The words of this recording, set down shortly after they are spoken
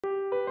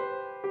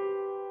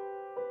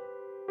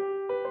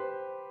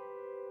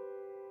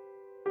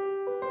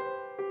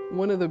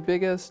One of the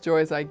biggest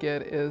joys I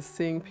get is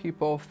seeing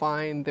people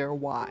find their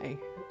why,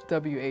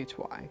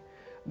 W-H-Y,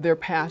 their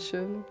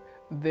passion,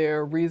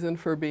 their reason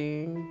for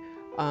being,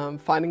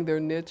 finding their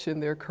niche in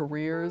their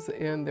careers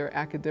and their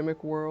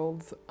academic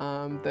worlds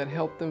that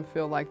help them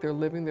feel like they're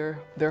living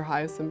their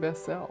highest and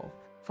best self.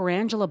 For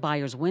Angela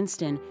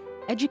Byars-Winston,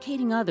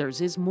 educating others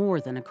is more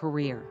than a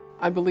career.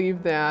 I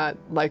believe that,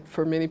 like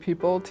for many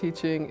people,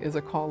 teaching is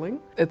a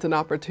calling. It's an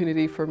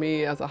opportunity for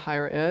me as a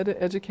higher ed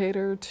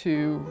educator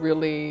to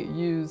really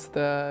use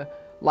the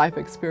life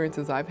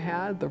experiences I've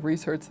had, the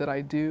research that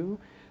I do,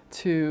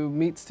 to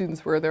meet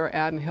students where they're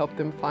at and help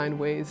them find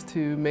ways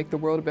to make the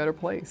world a better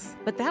place.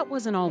 But that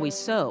wasn't always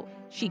so.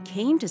 She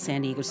came to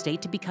San Diego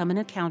State to become an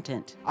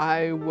accountant.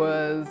 I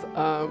was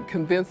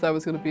convinced I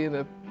was going to be in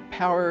a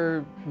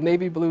power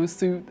navy blue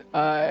suit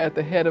at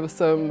the head of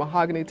some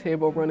mahogany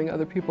table running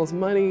other people's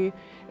money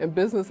and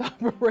business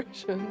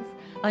operations.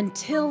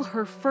 Until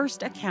her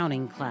first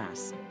accounting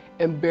class.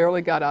 And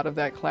barely got out of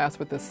that class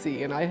with a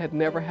C, and I had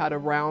never had a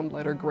round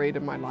letter grade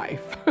in my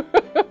life.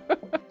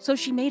 So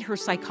she made her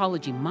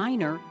psychology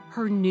minor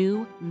her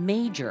new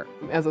major.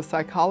 As a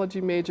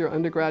psychology major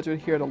undergraduate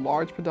here at a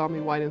large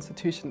predominantly white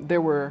institution, there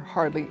were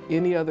hardly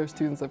any other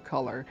students of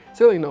color,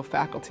 certainly no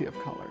faculty of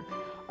color.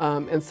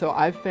 And so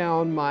I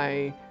found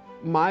my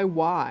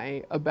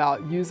why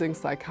about using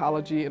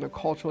psychology in a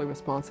culturally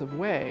responsive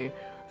way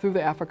through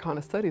the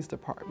Africana Studies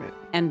department.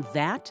 And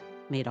that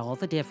made all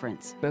the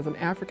difference. As an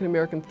African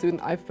American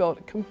student, I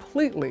felt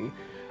completely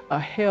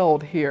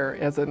held here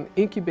as an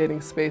incubating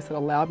space that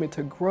allowed me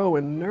to grow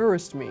and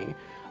nourished me,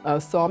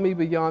 saw me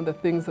beyond the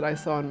things that I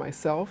saw in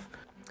myself.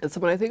 And so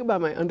when I think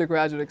about my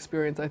undergraduate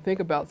experience, I think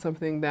about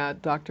something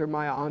that Dr.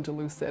 Maya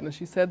Angelou said, and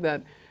she said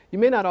that you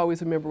may not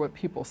always remember what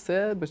people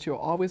said, but you'll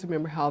always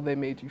remember how they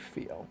made you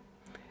feel.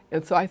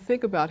 And so I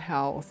think about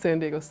how San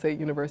Diego State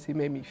University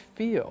made me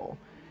feel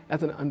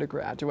as an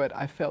undergraduate.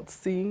 I felt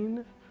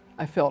seen,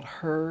 I felt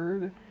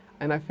heard,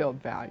 and I felt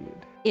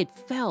valued. It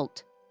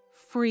felt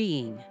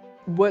freeing.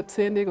 What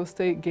San Diego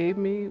State gave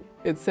me,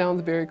 it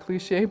sounds very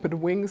cliche, but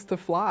wings to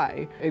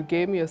fly. It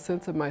gave me a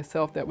sense of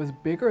myself that was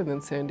bigger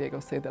than San Diego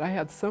State, that I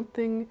had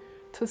something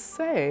to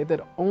say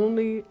that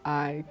only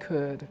I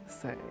could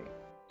say.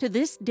 To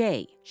this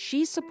day,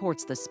 she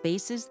supports the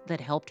spaces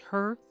that helped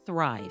her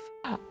thrive.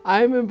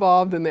 I'm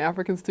involved in the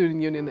African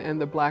Student Union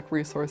and the Black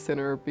Resource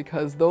Center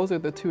because those are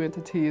the two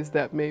entities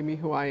that made me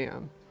who I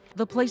am.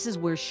 The places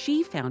where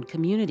she found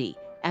community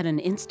at an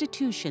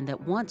institution that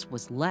once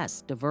was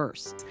less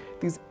diverse.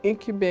 These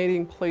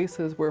incubating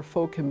places where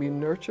folk can be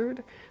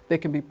nurtured, they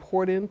can be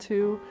poured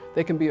into,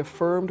 they can be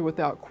affirmed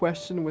without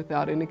question,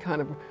 without any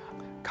kind of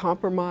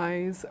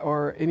compromise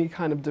or any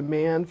kind of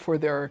demand for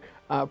their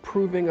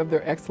proving of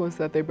their excellence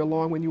that they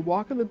belong. When you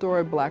walk in the door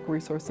at Black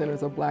Resource Center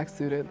as a Black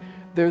student,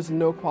 there's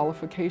no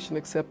qualification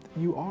except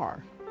you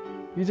are.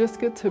 You just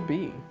get to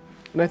be.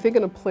 And I think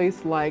in a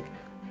place like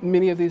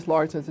many of these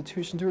large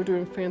institutions, we're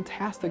doing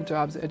fantastic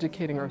jobs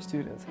educating our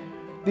students.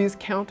 These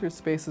counter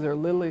spaces are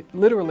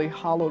literally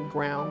hollowed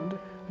ground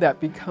that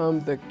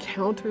become the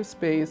counter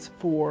space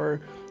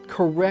for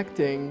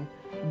correcting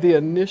the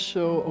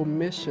initial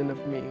omission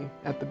of me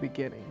at the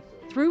beginning.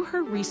 Through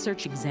her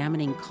research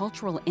examining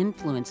cultural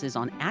influences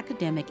on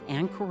academic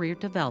and career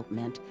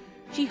development,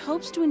 she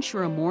hopes to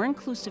ensure a more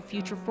inclusive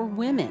future for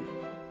women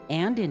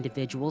and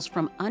individuals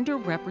from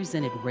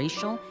underrepresented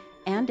racial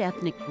and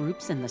ethnic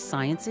groups in the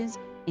sciences,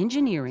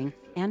 engineering,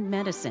 and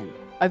medicine.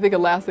 I think a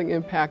lasting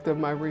impact of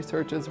my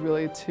research is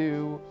really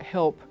to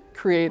help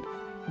create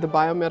the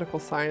biomedical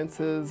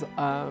sciences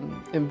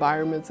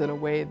environments in a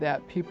way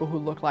that people who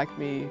look like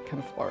me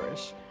can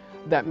flourish.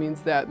 That means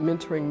that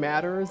mentoring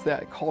matters,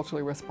 that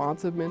culturally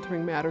responsive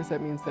mentoring matters.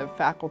 That means that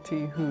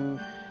faculty who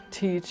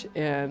teach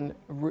and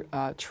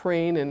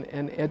train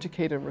and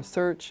educate and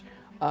research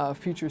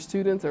future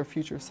students or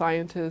future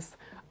scientists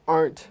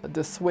aren't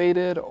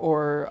dissuaded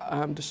or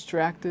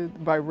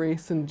distracted by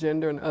race and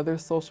gender and other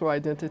social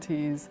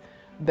identities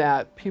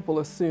that people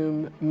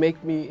assume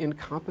make me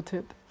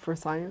incompetent for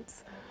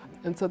science.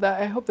 And so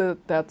I hope that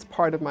that's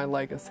part of my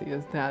legacy,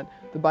 is that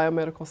the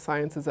biomedical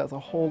sciences as a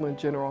whole in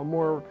general are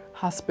more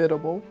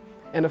hospitable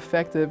and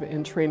effective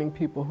in training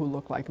people who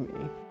look like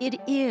me.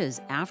 It is,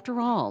 after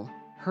all,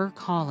 her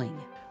calling.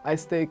 I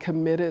stay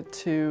committed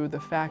to the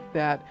fact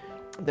that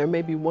there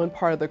may be one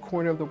part of the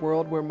corner of the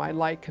world where my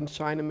light can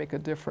shine and make a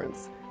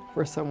difference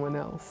for someone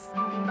else.